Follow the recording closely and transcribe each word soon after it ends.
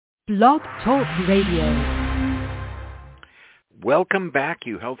Blog Talk Radio. Welcome back,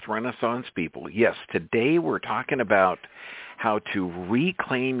 you health renaissance people. Yes, today we're talking about how to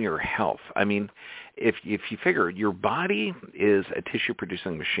reclaim your health. I mean, if you figure your body is a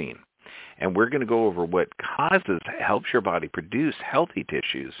tissue-producing machine, and we're going to go over what helps your body produce healthy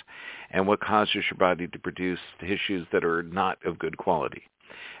tissues and what causes your body to produce tissues that are not of good quality.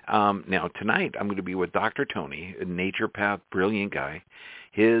 Now, tonight I'm going to be with Dr. Tony, a naturopath, brilliant guy.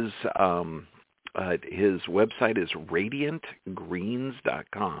 His website is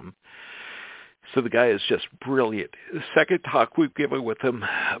radiantgreens.com. So the guy is just brilliant. The second talk we've given with him,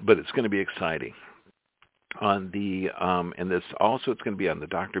 but it's going to be exciting. On the and this also it's going to be on the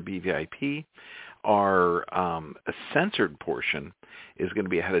Dr. BVIP. Our censored portion is going to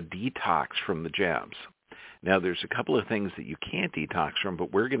be how to detox from the jabs. Now, there's a couple of things that you can't detox from,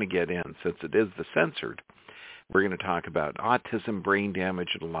 but we're going to get in since it is the censored. We're going to talk about autism, brain damage,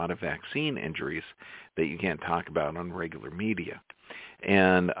 and a lot of vaccine injuries that you can't talk about on regular media.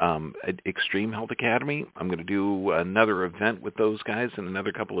 And at Extreme Health Academy, I'm going to do another event with those guys in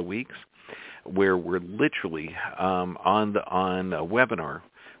another couple of weeks where we're literally on a webinar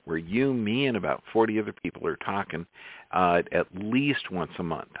where you, me, and about 40 other people are talking at least once a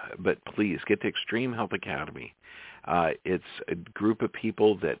month. But please get to Extreme Health Academy. It's a group of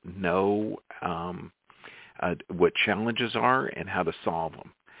people that know what challenges are and how to solve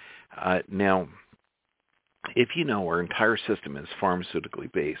them. Now, if you know our entire system is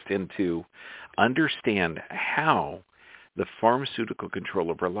pharmaceutically based, and to understand how the pharmaceutical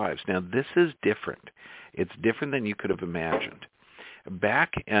control of our lives. Now, this is different. It's different than you could have imagined.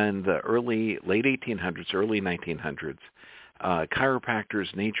 Back in the late 1800s, early 1900s,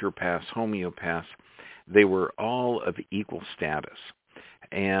 chiropractors, naturopaths, homeopaths, they were all of equal status.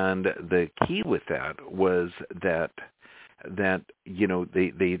 And the key with that was that you know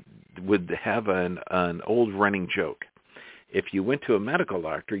they would have an old running joke. If you went to a medical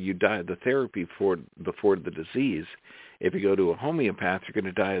doctor, you die of the therapy before the disease. If you go to a homeopath, you're going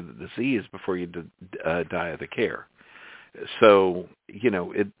to die of the disease before you die of the care. So you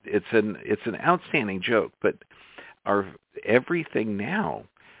know it's an outstanding joke, but everything now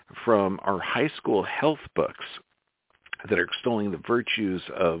from our high school health books that are extolling the virtues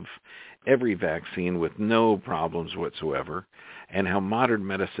of every vaccine with no problems whatsoever, and how modern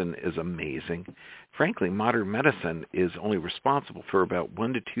medicine is amazing. Frankly, modern medicine is only responsible for about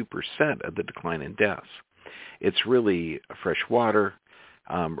 1 to 2% of the decline in deaths. It's really fresh water,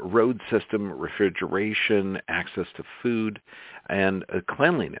 road system, refrigeration, access to food, and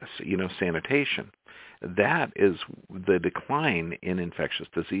cleanliness, sanitation. That is the decline in infectious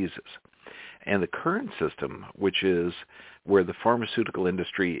diseases. And the current system, which is where the pharmaceutical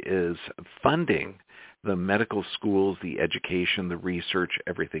industry is funding the medical schools, the education, the research,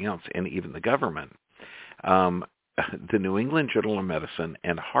 everything else, and even the government, the New England Journal of Medicine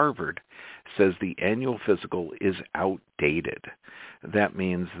and Harvard says the annual physical is outdated. That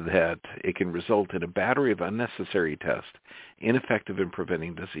means that it can result in a battery of unnecessary tests, ineffective in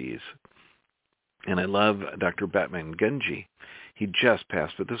preventing disease. And I love Dr. Batman Gunji. He just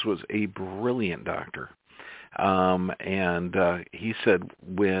passed, but this was a brilliant doctor. And he said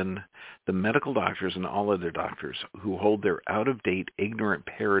when the medical doctors and all other doctors who hold their out-of-date, ignorant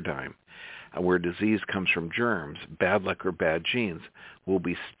paradigm where disease comes from germs, bad luck, or bad genes, will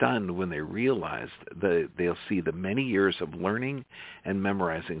be stunned when they realize that they'll see the many years of learning and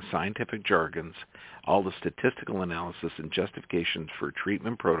memorizing scientific jargons, all the statistical analysis and justifications for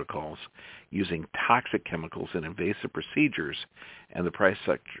treatment protocols, using toxic chemicals and invasive procedures, and the price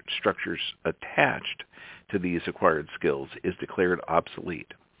structures attached to these acquired skills is declared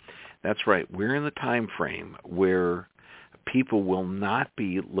obsolete. That's right. We're in the time frame where people will not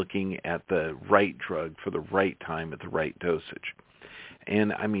be looking at the right drug for the right time at the right dosage.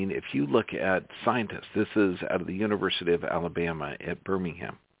 And I mean, if you look at scientists, this is out of the University of Alabama at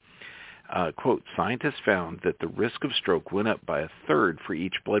Birmingham. Quote, scientists found that the risk of stroke went up by 1/3 for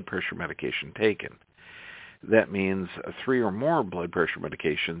each blood pressure medication taken. That means 3 or more blood pressure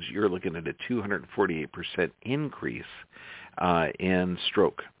medications, you're looking at a 248% increase in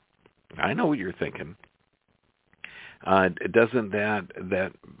stroke. I know what you're thinking. Doesn't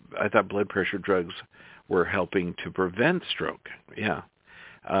that I thought blood pressure drugs were helping to prevent stroke? Yeah,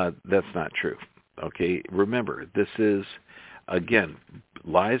 that's not true. Okay, remember, this is, again,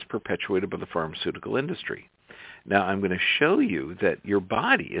 lies perpetuated by the pharmaceutical industry. Now, I'm going to show you that your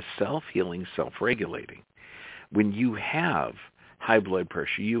body is self-healing, self-regulating. When you have high blood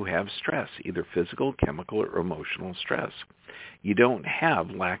pressure, you have stress, either physical, chemical, or emotional stress. You don't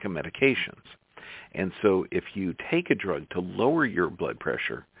have lack of medications. And so if you take a drug to lower your blood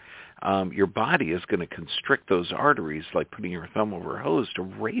pressure, your body is going to constrict those arteries like putting your thumb over a hose to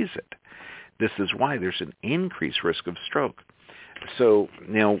raise it. This is why there's an increased risk of stroke. So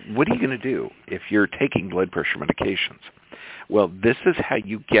now what are you going to do if you're taking blood pressure medications? Well, this is how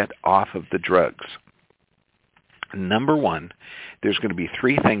you get off of the drugs. Number one, there's going to be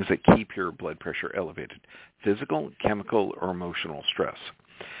three things that keep your blood pressure elevated: physical, chemical, or emotional stress.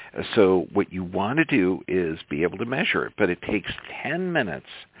 So what you want to do is be able to measure it, but it takes 10 minutes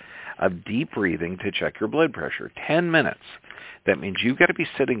of deep breathing to check your blood pressure. 10 minutes. That means you've got to be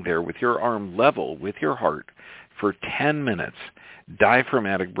sitting there with your arm level with your heart for 10 minutes,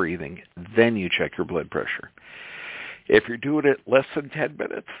 diaphragmatic breathing, then you check your blood pressure. If you're doing it less than 10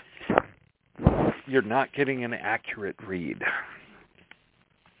 minutes, you're not getting an accurate read.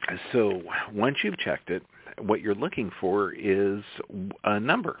 So once you've checked it, what you're looking for is a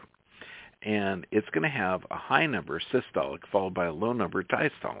number. And it's going to have a high number, systolic, followed by a low number,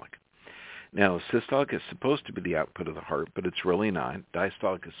 diastolic. Now, systolic is supposed to be the output of the heart, but it's really not.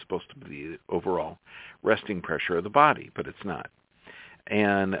 Diastolic is supposed to be the overall resting pressure of the body, but it's not.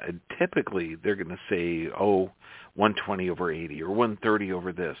 And typically, they're going to say, 120 over 80, or 130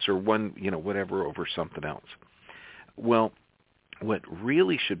 over this, or whatever over something else. Well, what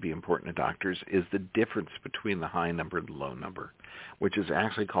really should be important to doctors is the difference between the high number and the low number, which is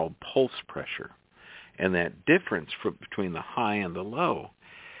actually called pulse pressure. And that difference between the high and the low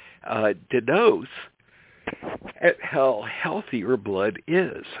denotes how healthy your blood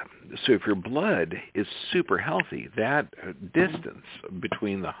is. So if your blood is super healthy, that distance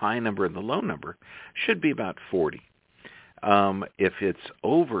between the high number and the low number should be about 40. If it's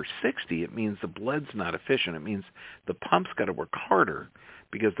over 60, it means the blood's not efficient. It means the pump's got to work harder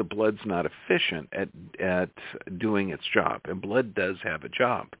because the blood's not efficient at doing its job. And blood does have a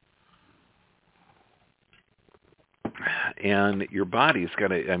job. And your body's got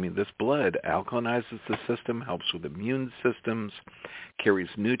to, this blood alkalinizes the system, helps with immune systems, carries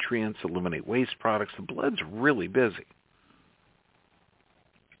nutrients, eliminate waste products. The blood's really busy.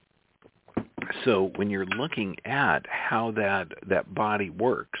 So when you're looking at how that body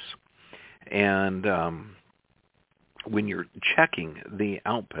works, and when you're checking the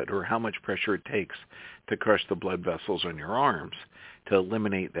output or how much pressure it takes to crush the blood vessels on your arms to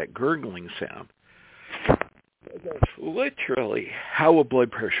eliminate that gurgling sound, that's literally how a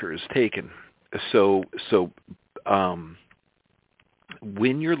blood pressure is taken. So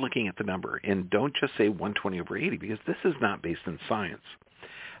when you're looking at the number, and don't just say 120 over 80, because this is not based in science.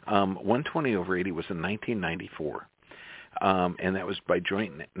 120 over 80 was in 1994, and that was by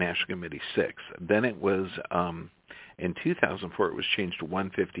Joint National Committee 6. Then it was, in 2004, it was changed to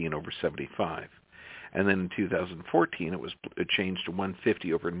 150 and over 75. And then in 2014, it was changed to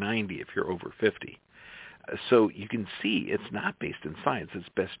 150 over 90 if you're over 50. So you can see it's not based in science.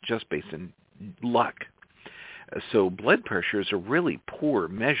 It's just based in luck. So blood pressure is a really poor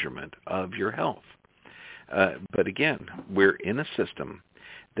measurement of your health. But again, we're in a system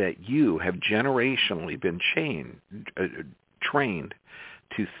that you have generationally been trained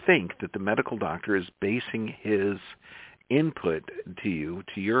to think that the medical doctor is basing his input to you,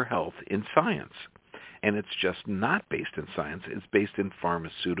 to your health, in science. And it's just not based in science. It's based in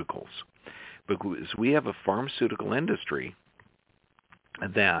pharmaceuticals. Because we have a pharmaceutical industry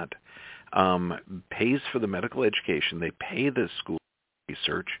that pays for the medical education. They pay the school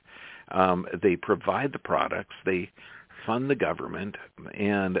research. They provide the products. They fund the government.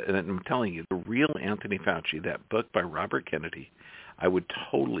 And I'm telling you, the real Anthony Fauci, that book by Robert Kennedy, I would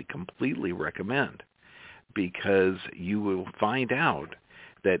totally, completely recommend, because you will find out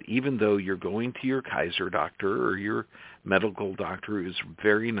that even though you're going to your Kaiser doctor or your medical doctor who's a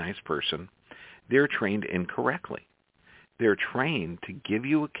very nice person, they're trained incorrectly. They're trained to give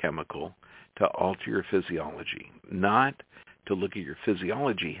you a chemical to alter your physiology, not to look at your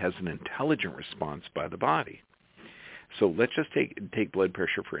physiology as an intelligent response by the body. So let's just take blood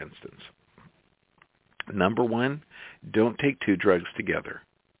pressure, for instance. Number one, don't take two drugs together.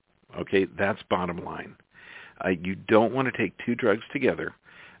 Okay, that's bottom line. You don't want to take two drugs together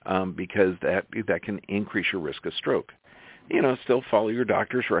because that can increase your risk of stroke. Still follow your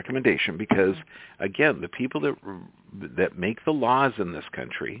doctor's recommendation, because, again, the people that make the laws in this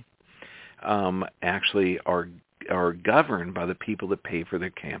country actually are governed by the people that pay for their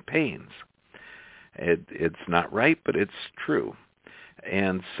campaigns. It's not right, but it's true.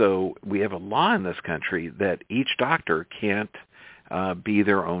 And so we have a law in this country that each doctor can't be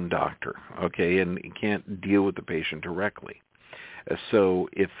their own doctor, okay, and can't deal with the patient directly. So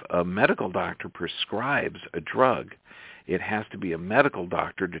if a medical doctor prescribes a drug, it has to be a medical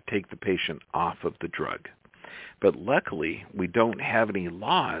doctor to take the patient off of the drug. But luckily, we don't have any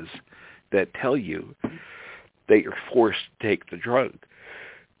laws that tell you that you're forced to take the drug.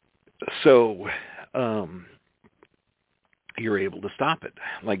 So you're able to stop it.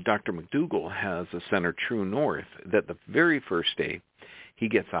 Like Dr. McDougall has a center, True North, that the very first day, he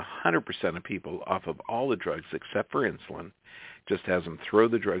gets 100% of people off of all the drugs except for insulin, just has them throw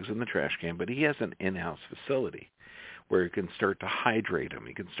the drugs in the trash can, but he has an in-house facility where he can start to hydrate them.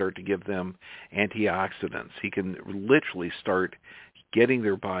 He can start to give them antioxidants. He can literally start getting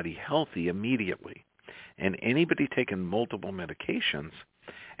their body healthy immediately. And anybody taking multiple medications,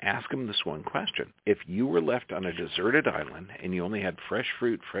 ask them this one question. If you were left on a deserted island and you only had fresh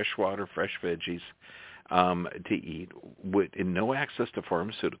fruit, fresh water, fresh veggies to eat, and no access to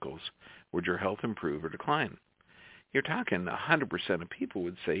pharmaceuticals, would your health improve or decline? You're talking 100% of people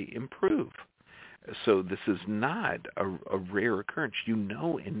would say improve. So this is not a rare occurrence. You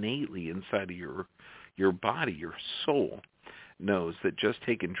know innately inside of your body, your soul knows that just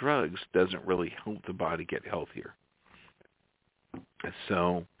taking drugs doesn't really help the body get healthier.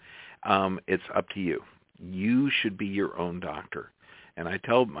 So it's up to you. You should be your own doctor. And I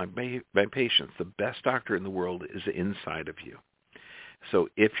tell my patients, the best doctor in the world is inside of you. So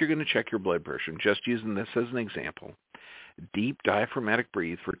if you're going to check your blood pressure, and just using this as an example, deep diaphragmatic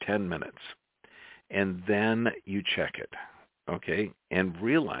breathe for 10 minutes. And then you check it, okay? And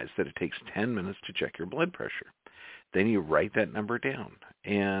realize that it takes 10 minutes to check your blood pressure. Then you write that number down.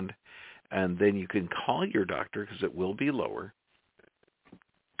 And then you can call your doctor, because it will be lower,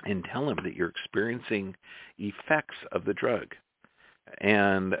 and tell him that you're experiencing effects of the drug.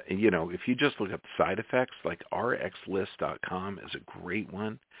 And, if you just look up side effects, like rxlist.com is a great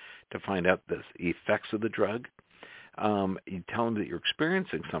one to find out the effects of the drug. You tell them that you're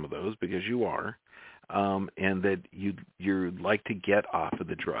experiencing some of those, because you are, and that you'd like to get off of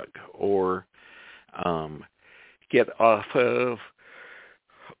the drug, or get off of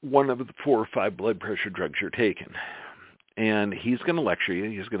one of the 4 or 5 blood pressure drugs you're taking. And he's going to lecture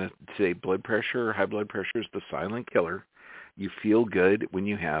you. He's going to say blood pressure, high blood pressure is the silent killer. You feel good when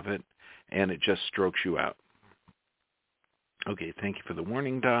you have it, and it just strokes you out. Okay, thank you for the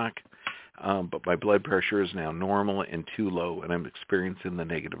warning, doc. But my blood pressure is now normal and too low, and I'm experiencing the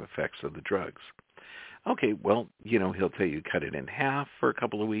negative effects of the drugs. Okay, well, he'll tell you cut it in half for a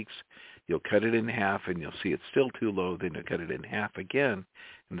couple of weeks. You'll cut it in half, and you'll see it's still too low. Then you'll cut it in half again,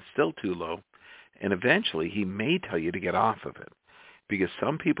 and it's still too low. And eventually, he may tell you to get off of it, because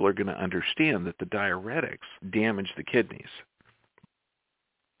some people are going to understand that the diuretics damage the kidneys.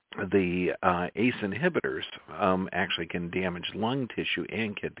 The ACE inhibitors actually can damage lung tissue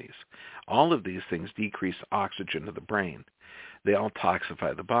and kidneys. All of these things decrease oxygen to the brain. They all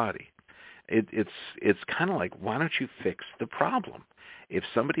toxify the body. It's kind of like, why don't you fix the problem? If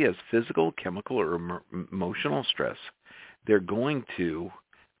somebody has physical, chemical, or emotional stress, they're going to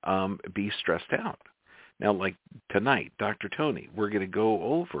be stressed out. Now, like tonight, Dr. Tony, we're going to go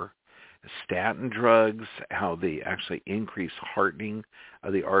over statin drugs, how they actually increase hardening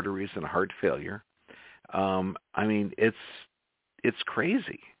of the arteries and heart failure. It's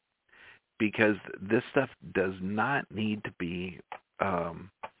crazy, because this stuff does not need to be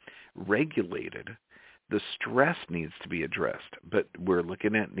regulated. The stress needs to be addressed, but we're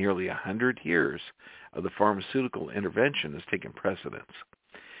looking at nearly 100 years of the pharmaceutical intervention has taken precedence.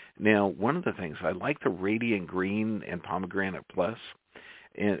 Now, one of the things, I like the Radiant Green and Pomegranate Plus,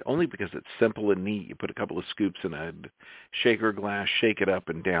 and only because it's simple and neat. You put a couple of scoops in a shaker glass, shake it up,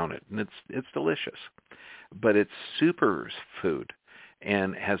 and down it, and it's delicious. But it's super food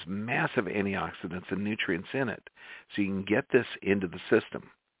and has massive antioxidants and nutrients in it, so you can get this into the system.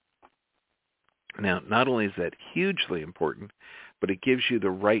 Now, not only is that hugely important, but it gives you the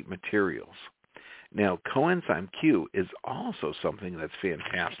right materials. Now, coenzyme Q is also something that's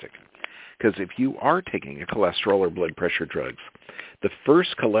fantastic, because if you are taking a cholesterol or blood pressure drugs, the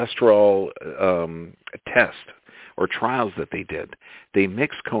first cholesterol test or trials that they did, they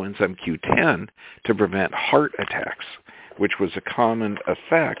mixed coenzyme Q10 to prevent heart attacks, which was a common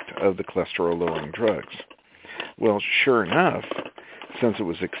effect of the cholesterol-lowering drugs. Well, sure enough, since it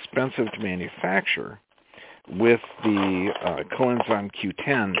was expensive to manufacture, with the coenzyme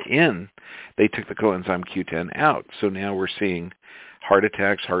Q10 in, they took the coenzyme Q10 out. So now we're seeing heart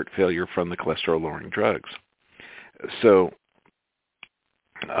attacks, heart failure from the cholesterol-lowering drugs. So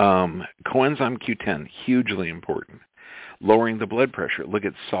coenzyme Q10, hugely important. Lowering the blood pressure. Look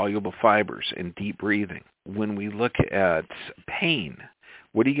at soluble fibers and deep breathing. When we look at pain,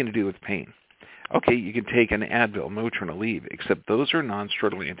 what are you going to do with pain? Okay, you can take an Advil, Motrin, Aleve, except those are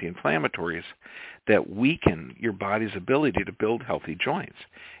non-steroidal anti-inflammatories that weaken your body's ability to build healthy joints.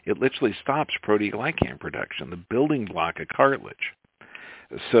 It literally stops proteoglycan production, the building block of cartilage.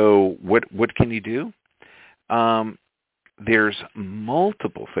 So what can you do? There's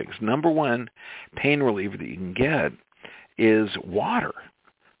multiple things. Number one pain reliever that you can get is water.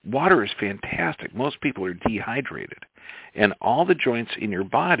 Water is fantastic. Most people are dehydrated. And all the joints in your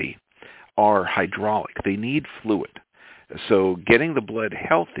body are hydraulic. They need fluid. So getting the blood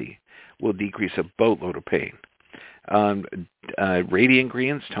healthy will decrease a boatload of pain. Radiant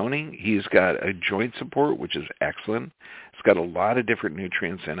Greens toning, he's got a joint support, which is excellent. It's got a lot of different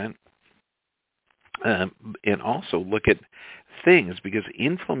nutrients in it. And also look at things, because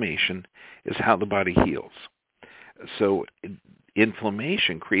inflammation is how the body heals. So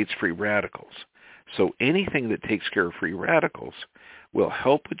inflammation creates free radicals. So anything that takes care of free radicals will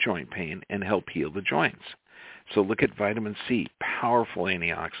help with joint pain and help heal the joints. So look at vitamin C, powerful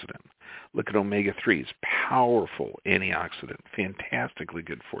antioxidant. Look at omega-3s, powerful antioxidant, fantastically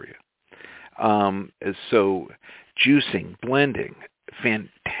good for you. So juicing, blending,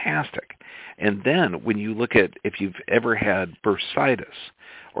 fantastic. And then when you look at if you've ever had bursitis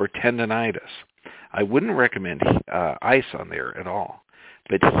or tendonitis, I wouldn't recommend ice on there at all.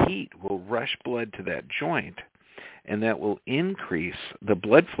 But heat will rush blood to that joint, and that will increase the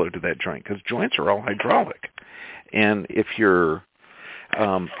blood flow to that joint, because joints are all hydraulic. And if you're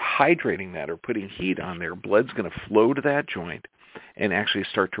hydrating that or putting heat on there, blood's going to flow to that joint and actually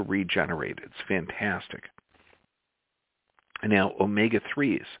start to regenerate. It's fantastic. Now,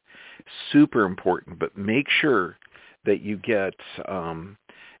 omega-3s, super important, but make sure that you get,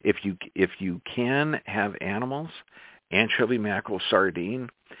 if you can have animals, anchovy, mackerel, sardine.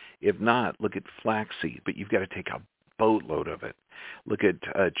 If not, look at flaxseed, but you've got to take a boatload of it. Look at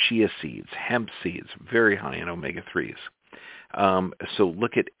chia seeds, hemp seeds, very high in omega-3s. So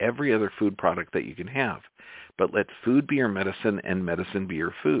look at every other food product that you can have. But let food be your medicine and medicine be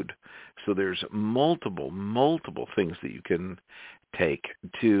your food. So there's multiple things that you can take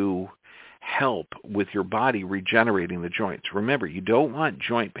to help with your body regenerating the joints. Remember, you don't want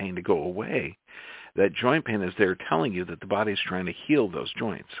joint pain to go away. That joint pain is there telling you that the body's trying to heal those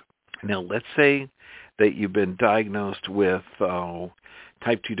joints. Now, let's say that you've been diagnosed with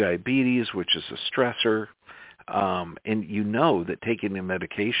type 2 diabetes, which is a stressor, and you know that taking the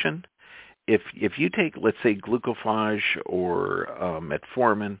medication, if you take, let's say, glucophage or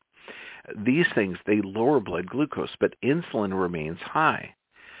metformin, these things, they lower blood glucose, but insulin remains high.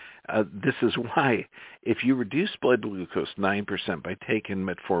 This is why if you reduce blood glucose 9% by taking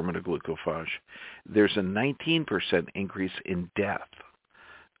metformin or glucophage, there's a 19% increase in death.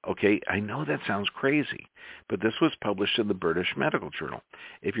 Okay, I know that sounds crazy, but this was published in the British Medical Journal.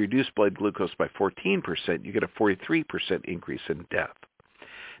 If you reduce blood glucose by 14%, you get a 43% increase in death.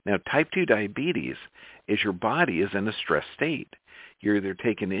 Now, type 2 diabetes is your body is in a stress state. You're either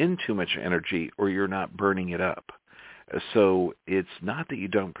taking in too much energy or you're not burning it up. So it's not that you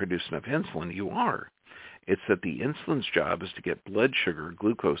don't produce enough insulin, you are. It's that the insulin's job is to get blood sugar,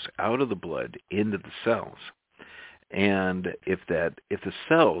 glucose, out of the blood into the cells. And if the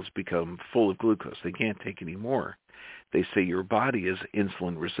cells become full of glucose, they can't take any more. They say your body is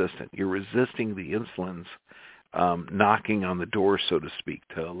insulin resistant. You're resisting the insulin's knocking on the door, so to speak,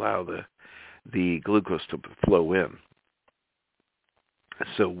 to allow the glucose to flow in.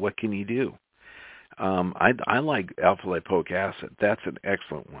 So what can you do? I like alpha-lipoic acid. That's an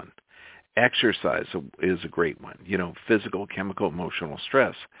excellent one. Exercise is a great one. Physical, chemical, emotional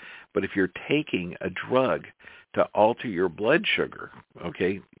stress. But if you're taking a drug to alter your blood sugar,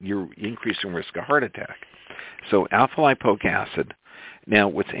 okay, you're increasing risk of heart attack. So alpha-lipoic acid. Now,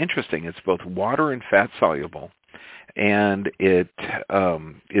 what's interesting, it's both water and fat soluble, and it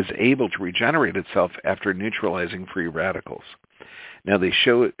is able to regenerate itself after neutralizing free radicals. Now, they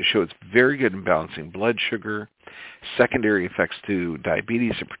show it's very good in balancing blood sugar, secondary effects to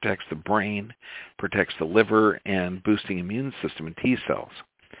diabetes. It protects the brain, protects the liver, and boosting immune system and T cells.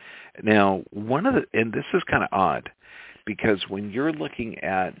 Now, and this is kind of odd, because when you're looking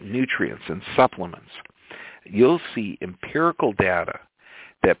at nutrients and supplements, you'll see empirical data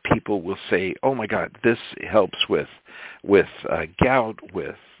that people will say, oh my God, this helps with gout,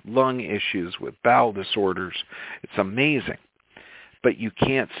 with lung issues, with bowel disorders. It's amazing. But you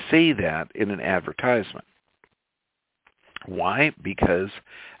can't say that in an advertisement. Why? Because,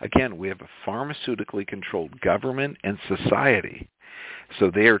 again, we have a pharmaceutically controlled government and society. So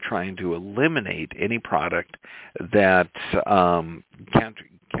they are trying to eliminate any product that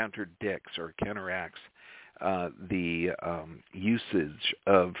contradicts or counteracts the usage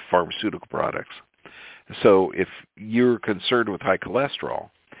of pharmaceutical products. So if you're concerned with high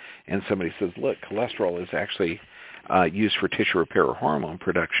cholesterol and somebody says, look, cholesterol is actually used for tissue repair or hormone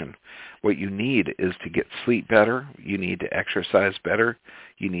production. What you need is to get sleep better. You need to exercise better.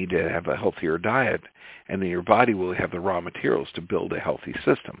 You need to have a healthier diet. And then your body will have the raw materials to build a healthy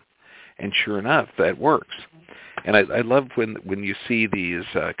system. And sure enough, that works. And I love when you see these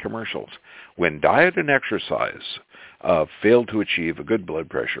commercials. When diet and exercise fail to achieve a good blood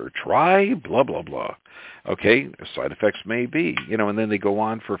pressure, try blah, blah, blah. Okay, side effects may be, and then they go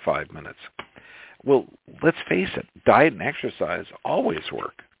on for 5 minutes. Well, let's face it, diet and exercise always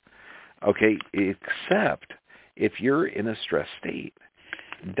work. Okay, except if you're in a stress state.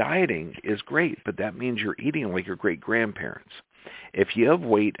 Dieting is great, but that means you're eating like your great-grandparents. If you have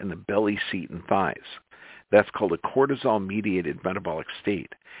weight in the belly, seat, and thighs, that's called a cortisol-mediated metabolic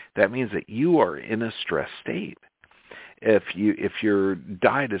state. That means that you are in a stress state. If your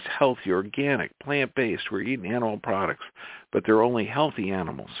diet is healthy, organic, plant-based, we're eating animal products, but they're only healthy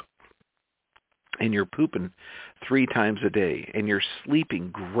animals, and you're pooping 3 times a day, and you're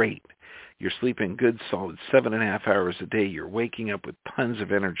sleeping great. You're sleeping good, solid 7.5 hours a day. You're waking up with tons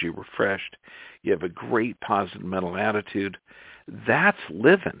of energy, refreshed. You have a great positive mental attitude. That's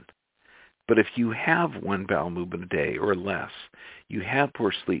living. But if you have 1 bowel movement a day or less, you have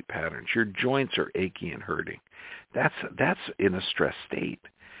poor sleep patterns, your joints are achy and hurting, that's in a stress state.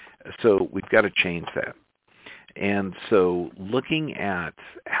 So we've got to change that. And so looking at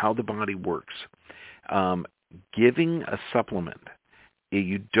how the body works, giving a supplement,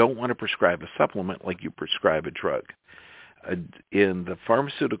 you don't want to prescribe a supplement like you prescribe a drug. In the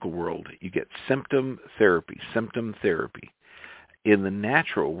pharmaceutical world, you get symptom therapy. In the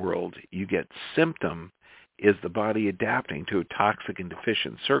natural world, you get symptom is the body adapting to a toxic and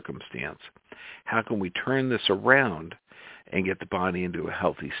deficient circumstance. How can we turn this around and get the body into a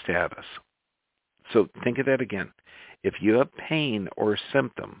healthy status? So think of that again. If you have pain or a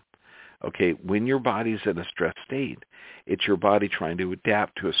symptom, okay, when your body's in a stress state, it's your body trying to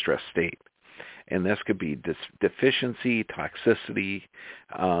adapt to a stress state. And this could be deficiency, toxicity,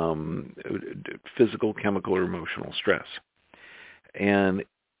 physical, chemical, or emotional stress. And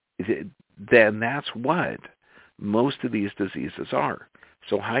then that's what most of these diseases are.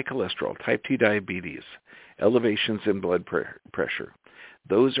 So high cholesterol, type 2 diabetes, elevations in blood pressure,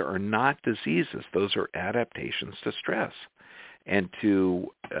 those are not diseases. Those are adaptations to stress. And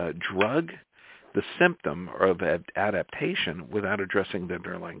to drug the symptom of adaptation without addressing the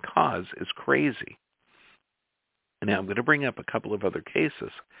underlying cause is crazy. Now, I'm going to bring up a couple of other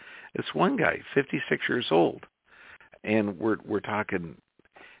cases. This one guy, 56 years old, and we're talking,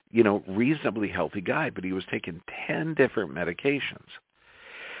 reasonably healthy guy, but he was taking 10 different medications.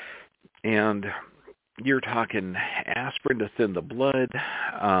 And you're talking aspirin to thin the blood,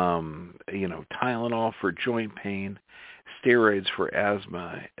 Tylenol for joint pain, steroids for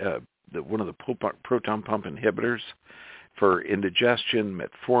asthma, one of the proton pump inhibitors for indigestion,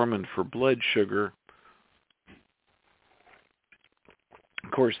 metformin for blood sugar.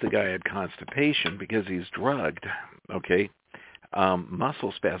 Of course, the guy had constipation because he's drugged,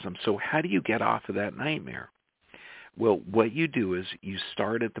 muscle spasm. So how do you get off of that nightmare? Well, what you do is you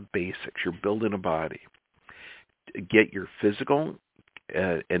start at the basics. You're building a body. Get your physical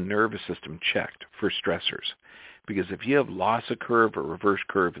and nervous system checked for stressors. Because if you have loss of curve or reverse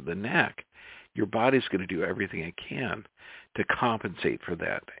curve in the neck, your body's going to do everything it can to compensate for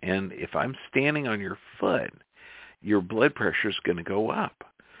that. And if I'm standing on your foot, your blood pressure is going to go up.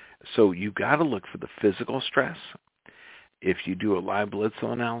 So you've got to look for the physical stress. If you do a live blood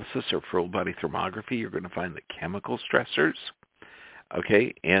cell analysis or full body thermography, you're going to find the chemical stressors.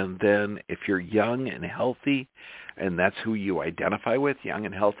 Okay, and then if you're young and healthy, and that's who you identify with, young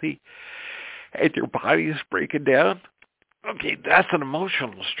and healthy, and your body is breaking down, okay, that's an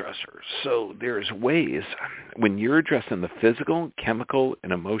emotional stressor. So there's ways, when you're addressing the physical, chemical,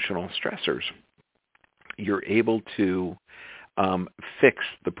 and emotional stressors, you're able to fix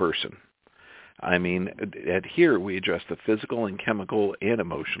the person. I mean, at here we address the physical and chemical and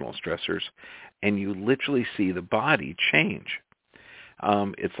emotional stressors, and you literally see the body change.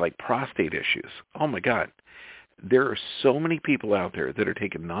 It's like prostate issues. Oh my God. There are so many people out there that are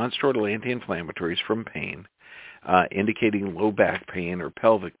taking non-steroidal anti-inflammatories from pain, indicating low back pain or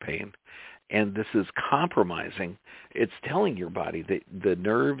pelvic pain, and this is compromising. It's telling your body that the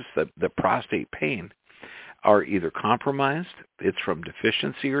nerves, the prostate pain, are either compromised, it's from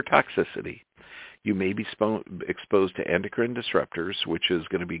deficiency or toxicity. You may be exposed to endocrine disruptors, which is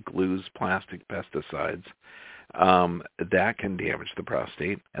going to be glues, plastic, pesticides. That can damage the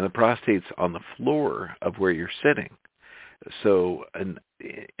prostate, and the prostate's on the floor of where you're sitting. So an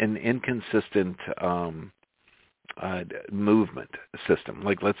inconsistent movement system.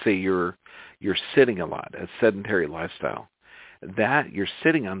 Like let's say you're sitting a lot, a sedentary lifestyle. That you're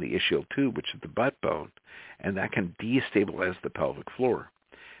sitting on the ischial tube, which is the butt bone, and that can destabilize the pelvic floor.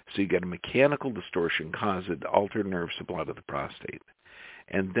 So you get a mechanical distortion causing altered nerve supply to the prostate.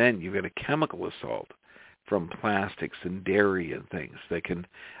 And then you get a chemical assault from plastics and dairy and things that can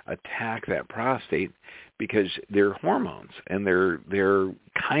attack that prostate because they're hormones, and they're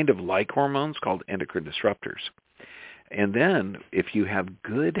kind of like hormones called endocrine disruptors. And then if you have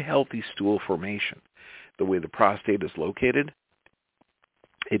good, healthy stool formation, the way the prostate is located,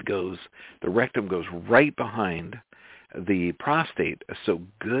 the rectum goes right behind the prostate. So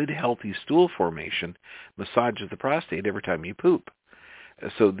good, healthy stool formation massages the prostate every time you poop.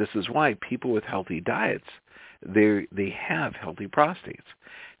 So this is why people with healthy diets, they have healthy prostates.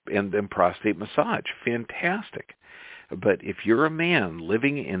 And then prostate massage, fantastic. But if you're a man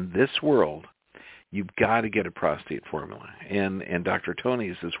living in this world, you've got to get a prostate formula. And Dr.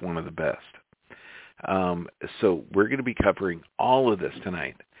 Tony's is one of the best. So we're going to be covering all of this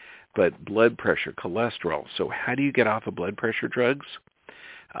tonight. But blood pressure, cholesterol. So how do you get off of blood pressure drugs?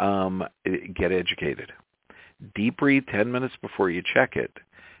 Get educated. Deep breathe 10 minutes before you check it.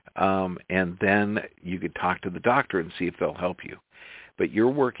 And then you could talk to the doctor and see if they'll help you. But you're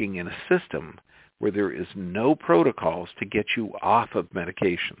working in a system where there is no protocols to get you off of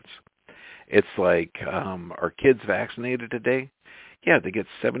medications. It's like, are kids vaccinated today? Yeah, they get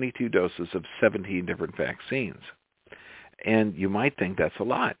 72 doses of 17 different vaccines. And you might think that's a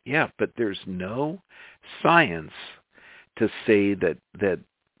lot. Yeah, but there's no science to say that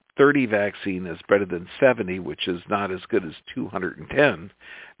 30 vaccine is better than 70, which is not as good as 210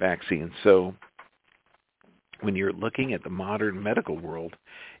 vaccines. So when you're looking at the modern medical world,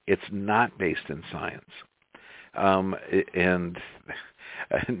 it's not based in science. And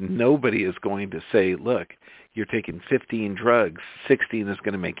nobody is going to say, look, you're taking 15 drugs, 16 is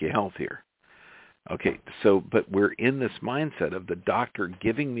going to make you healthier. Okay, so, but we're in this mindset of the doctor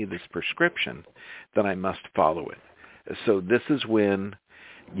giving me this prescription, that I must follow it. So this is when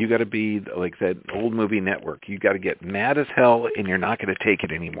you got to be like that old movie Network. You got to get mad as hell, and you're not going to take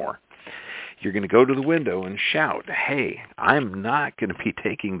it anymore. You're going to go to the window and shout, hey, I'm not going to be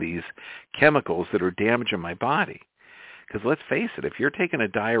taking these chemicals that are damaging my body. Because let's face it, if you're taking a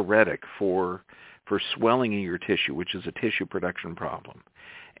diuretic for swelling in your tissue, which is a tissue production problem,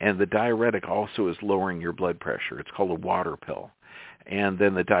 and the diuretic also is lowering your blood pressure, it's called a water pill, and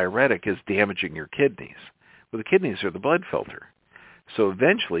then the diuretic is damaging your kidneys. Well, the kidneys are the blood filter. So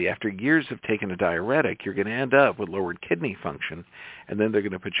eventually, after years of taking a diuretic, you're going to end up with lowered kidney function, and then they're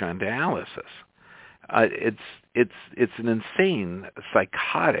going to put you on dialysis. It's an insane,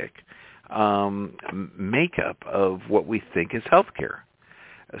 psychotic makeup of what we think is healthcare.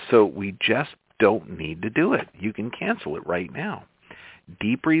 So we just don't need to do it. You can cancel it right now.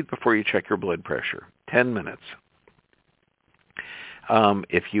 Deep breathe before you check your blood pressure. 10 minutes.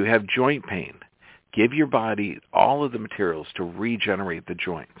 If you have joint pain, give your body all of the materials to regenerate the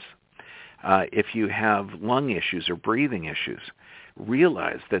joints. If you have lung issues or breathing issues,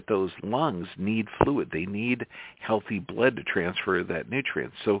 realize that those lungs need fluid. They need healthy blood to transfer that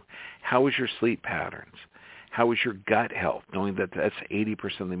nutrient. So how is your sleep patterns? How is your gut health, knowing that that's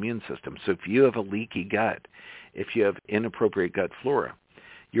 80% of the immune system? So if you have a leaky gut, if you have inappropriate gut flora,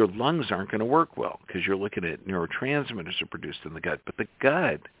 your lungs aren't going to work well because you're looking at neurotransmitters are produced in the gut. But the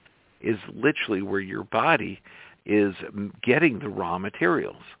gut is literally where your body is getting the raw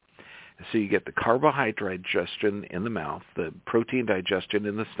materials. So you get the carbohydrate digestion in the mouth, the protein digestion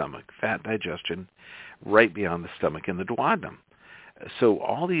in the stomach, fat digestion right beyond the stomach in the duodenum. So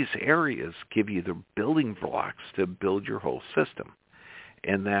all these areas give you the building blocks to build your whole system.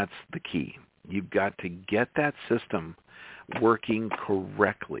 And that's the key. You've got to get that system working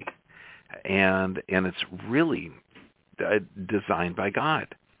correctly. And it's really designed by God.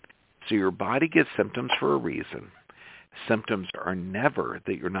 So your body gets symptoms for a reason. Symptoms are never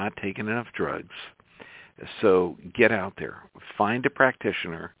that you're not taking enough drugs. So get out there. Find a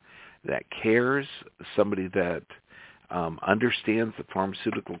practitioner that cares, somebody that understands the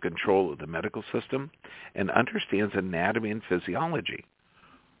pharmaceutical control of the medical system and understands anatomy and physiology.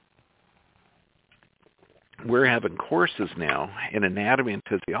 We're having courses now in anatomy and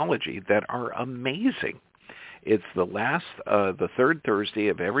physiology that are amazing. It's the third Thursday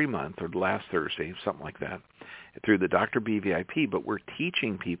of every month, or the last Thursday, something like that, through the Dr. B VIP, but we're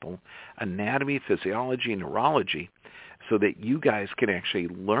teaching people anatomy, physiology, neurology so that you guys can actually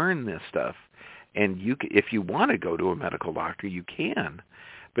learn this stuff. And you, if you want to go to a medical doctor, you can,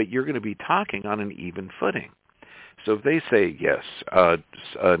 but you're going to be talking on an even footing. So if they say, yes,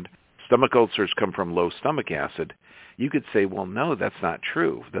 stomach ulcers come from low stomach acid, you could say, well, no, that's not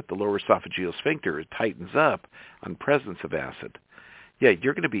true, that the lower esophageal sphincter tightens up on presence of acid. Yeah,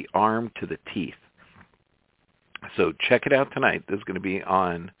 you're going to be armed to the teeth. So check it out tonight. This is going to be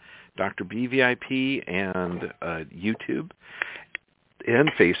on Dr. BVIP and YouTube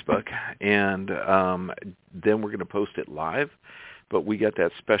and Facebook, and then we're going to post it live. But we got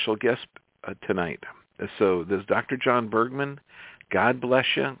that special guest tonight. So this is Dr. John Bergman. God bless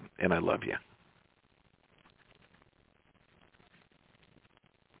you, and I love you.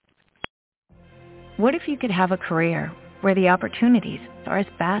 What if you could have a career where the opportunities are as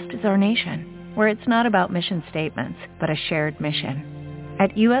vast as our nation, where it's not about mission statements, but a shared mission?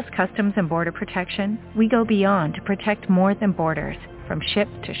 At U.S. Customs and Border Protection, we go beyond to protect more than borders. From ship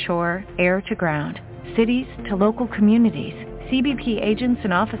to shore, air to ground, cities to local communities, CBP agents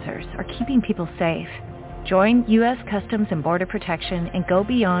and officers are keeping people safe. Join U.S. Customs and Border Protection and go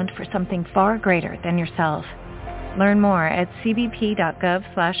beyond for something far greater than yourself. Learn more at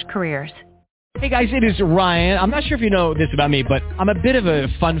cbp.gov/careers. Hey guys, it is Ryan. I'm not sure if you know this about me, but I'm a bit of a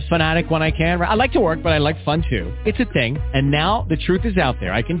fun fanatic when I can. I like to work, but I like fun too. It's a thing. And now the truth is out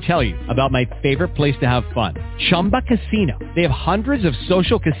there. I can tell you about my favorite place to have fun. Chumba Casino. They have hundreds of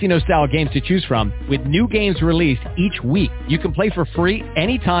social casino style games to choose from with new games released each week. You can play for free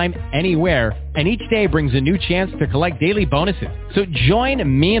anytime, anywhere. And each day brings a new chance to collect daily bonuses. So join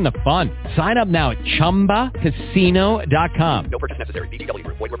me in the fun. Sign up now at ChumbaCasino.com. No purchase necessary. VGW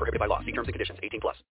Group. Void where prohibited by law. See terms and conditions. 18+.